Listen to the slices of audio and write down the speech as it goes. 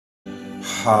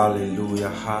Hallelujah,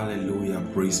 hallelujah.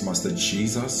 Praise Master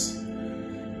Jesus.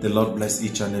 The Lord bless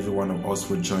each and every one of us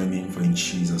for joining, for in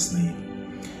Jesus'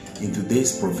 name. In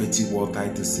today's prophetic word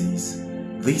title says,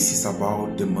 this is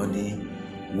about the money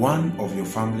one of your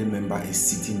family member is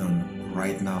sitting on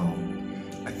right now.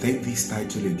 I take this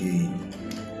title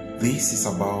again. This is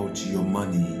about your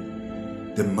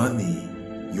money. The money,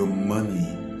 your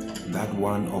money, that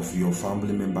one of your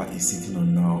family member is sitting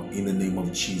on now, in the name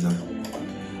of Jesus.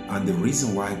 And the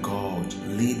reason why God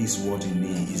laid this word in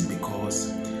me is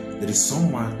because there is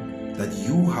someone that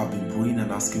you have been praying and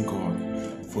asking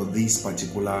God for this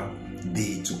particular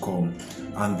day to come.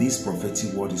 And this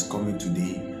prophetic word is coming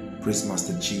today, praise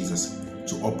Master Jesus,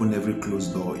 to open every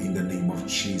closed door in the name of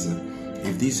Jesus.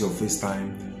 If this is your first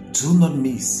time, do not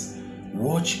miss.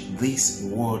 Watch this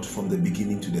word from the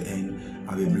beginning to the end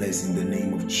and be blessed in the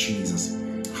name of Jesus.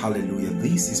 Hallelujah.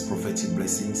 This is Prophetic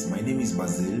Blessings. My name is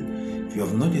Basil. If you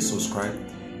have not yet subscribed,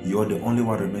 you're the only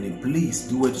one remaining. Please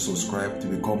do it to subscribe to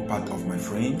become part of my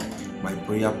friend, my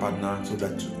prayer partner, so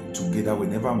that together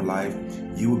whenever I'm live,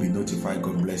 you will be notified.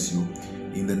 God bless you.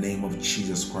 In the name of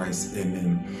Jesus Christ.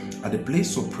 Amen. At the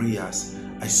place of prayers,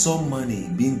 I saw money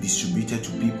being distributed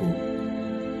to people.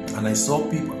 And I saw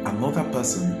another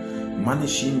person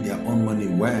managing their own money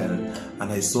well.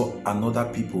 And I saw another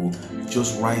people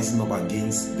just rising up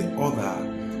against the other.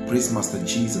 Praise Master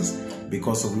Jesus.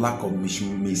 Because of lack of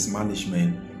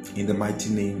mismanagement, in the mighty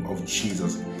name of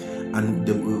Jesus. And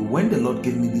when the Lord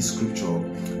gave me this scripture,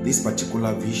 this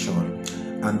particular vision,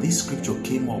 and this scripture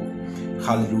came up,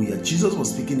 hallelujah, Jesus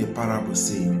was speaking a parable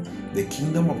saying, the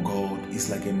kingdom of God is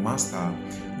like a master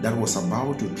that was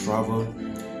about to travel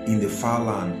in the far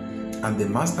land, and the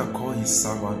master called his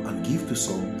servant and gave to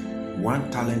some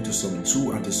 1 talent, to some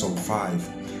 2, and to some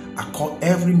 5. I call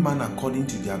every man according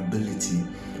to their ability.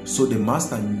 So the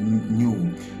master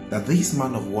knew that this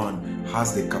man of 1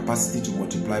 has the capacity to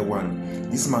multiply 1.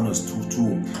 This man of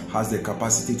 2 has the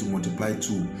capacity to multiply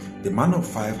 2. The man of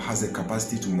 5 has the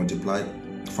capacity to multiply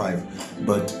 5.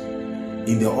 But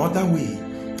in the other way,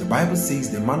 the Bible says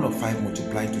the man of 5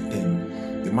 multiplied to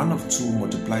 10. The man of 2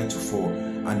 multiplied to 4.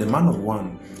 And the man of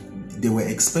 1, they were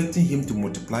expecting him to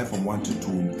multiply from 1 to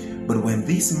 2. But when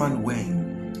this man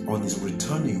went on his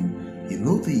returning, he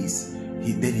noticed,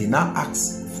 then he now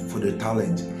asked for the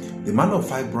talent. The man of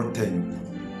 5 brought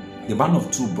 10. The man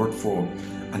of 2 brought 4.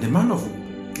 And the man of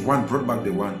 1 brought back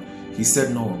the 1. He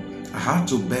said, no, I had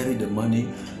to bury the money.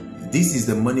 This is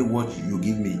the money what you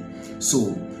give me.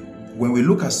 So when we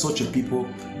look at such a people,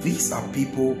 these are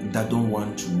people that don't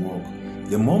want to work.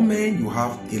 The moment you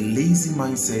have a lazy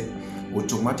mindset,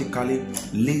 automatically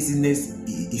laziness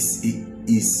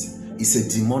is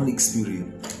a demonic spirit.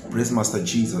 Praise Master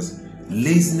Jesus.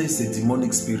 Laziness is a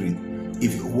demonic spirit.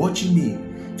 If you're watching me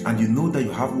and you know that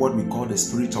you have what we call the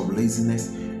spirit of laziness,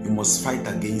 you must fight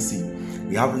against it.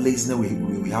 We have laziness,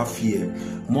 we have fear.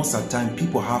 Most of the time,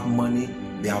 people have money,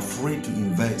 they are afraid to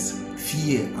invest.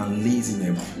 Fear and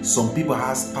laziness. Some people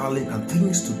have talent and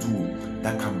things to do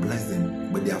that can bless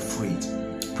them, but they are afraid.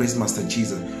 Praise Master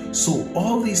Jesus. So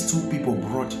all these 2 people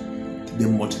brought the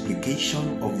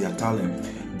multiplication of their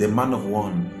talent. The man of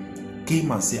 1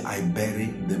 came and said, I bury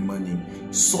the money.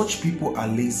 Such people are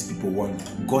lazy people.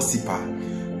 1,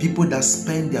 gossiper. People that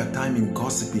spend their time in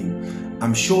gossiping.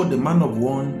 I'm sure the man of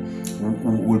 1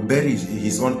 will bury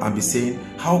his own and be saying,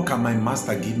 how can my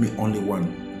master give me only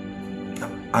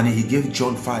 1? And he gave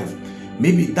John 5.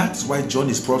 Maybe that's why John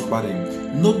is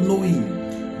prospering, not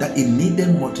knowing that it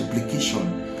needed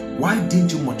multiplication. Why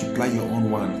didn't you multiply your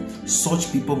own 1?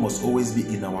 Such people must always be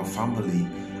in our family.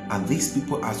 And these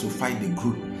people are to fight the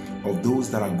group of those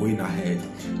that are going ahead.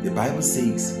 The Bible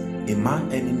says a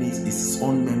man's enemies is his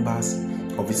own members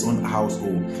of his own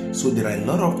household. So there are a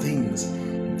lot of things,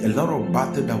 a lot of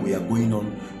battle that we are going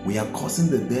on. We are causing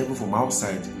the devil from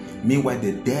outside. Meanwhile,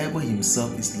 the devil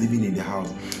himself is living in the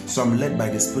house. So I'm led by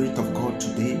the Spirit of God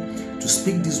today to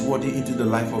speak this word into the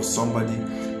life of somebody,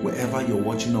 wherever you're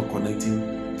watching or connecting,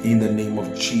 in the name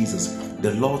of Jesus.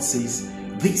 The Lord says,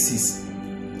 this is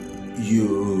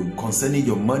you concerning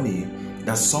your money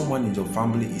that someone in your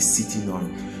family is sitting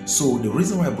on. So the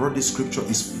reason why I brought this scripture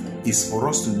is for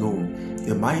us to know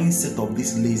the mindset of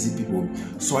these lazy people.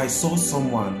 So I saw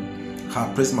someone,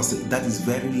 praise Master, that is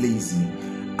very lazy,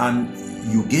 and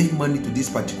you gave money to this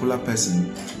particular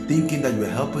person thinking that you are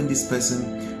helping this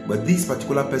person, but this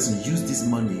particular person used this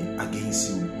money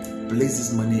against you, placed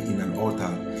this money in an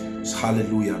altar. So,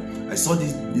 hallelujah. I saw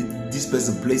this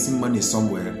person placing money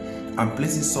somewhere and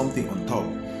placing something on top.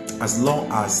 As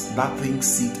long as that thing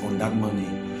sits on that money,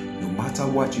 no matter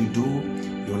what you do,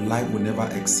 your life will never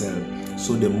excel.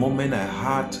 So the moment I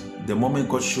heard The moment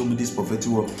God showed me this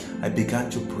prophetic word, I began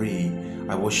to pray.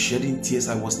 I was shedding tears.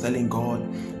 I was telling God,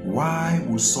 why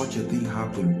would such a thing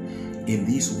happen in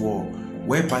this world,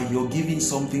 whereby you're giving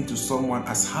something to someone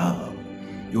as help?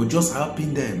 You're just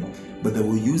helping them, but they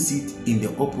will use it in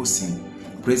the opposite.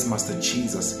 Praise Master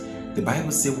Jesus. The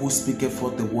Bible says, who speaketh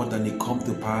forth the word and it come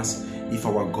to pass, if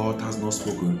our God has not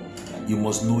spoken? You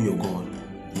must know your God.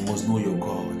 You must know your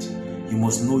God. You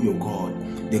must know your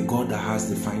God, the God that has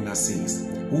the final says.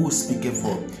 Who will speak it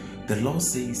for? The Lord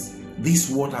says, this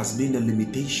word has been a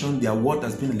limitation. Their word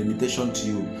has been a limitation to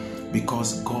you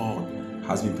because God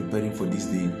has been preparing for this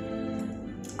day.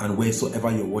 And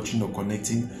wheresoever you're watching or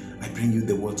connecting, I bring you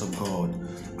the words of God.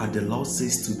 And the Lord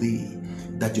says today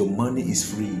that your money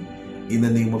is free. In the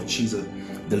name of Jesus.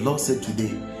 The Lord said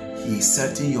today, He is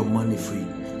setting your money free.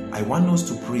 I want us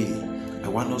to pray. I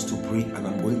want us to pray, and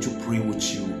I'm going to pray with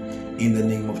you in the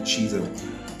name of Jesus.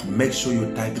 Make sure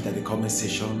you type it at the comment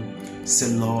section.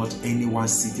 Say, Lord, anyone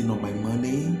sitting on my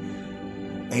money,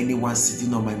 anyone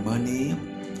sitting on my money,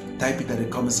 type it at the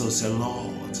comment section. Say,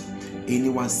 Lord,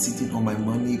 anyone sitting on my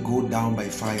money, go down by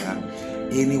fire.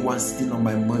 Anyone sitting on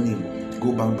my money,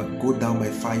 go down by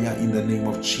fire in the name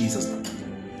of Jesus.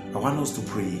 I want us to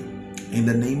pray in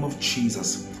the name of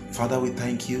Jesus. Father, we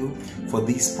thank you for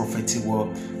this prophetic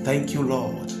word. Thank you,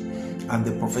 Lord. And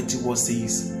the prophetic word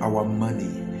says, our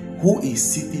money. Who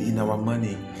is sitting in our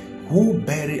money? Who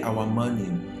buried our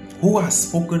money? Who has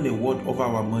spoken a word over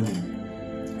our money?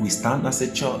 We stand as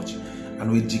a church and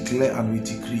we declare and we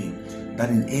decree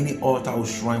that in any altar or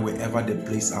shrine, wherever they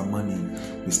place our money,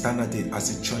 we stand at it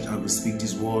as a church and we speak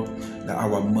this word that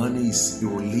our money is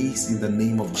released in the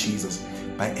name of Jesus.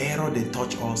 By error, they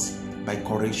touch us. By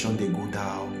correction, they go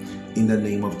down. In the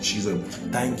name of Jesus.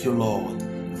 Thank you, Lord,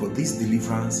 for this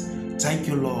deliverance. Thank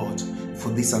you, Lord, for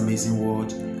this amazing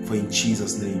word. For in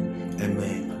Jesus' name,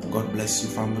 amen. God bless you,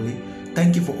 family.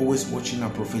 Thank you for always watching our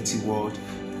prophetic word.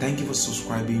 Thank you for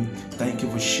subscribing. Thank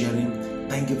you for sharing.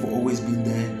 Thank you for always being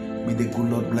there. May the good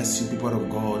Lord bless you, people of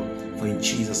God. For in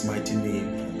Jesus' mighty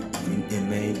name,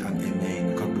 amen and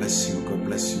amen. God bless you. God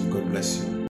bless you. God bless you.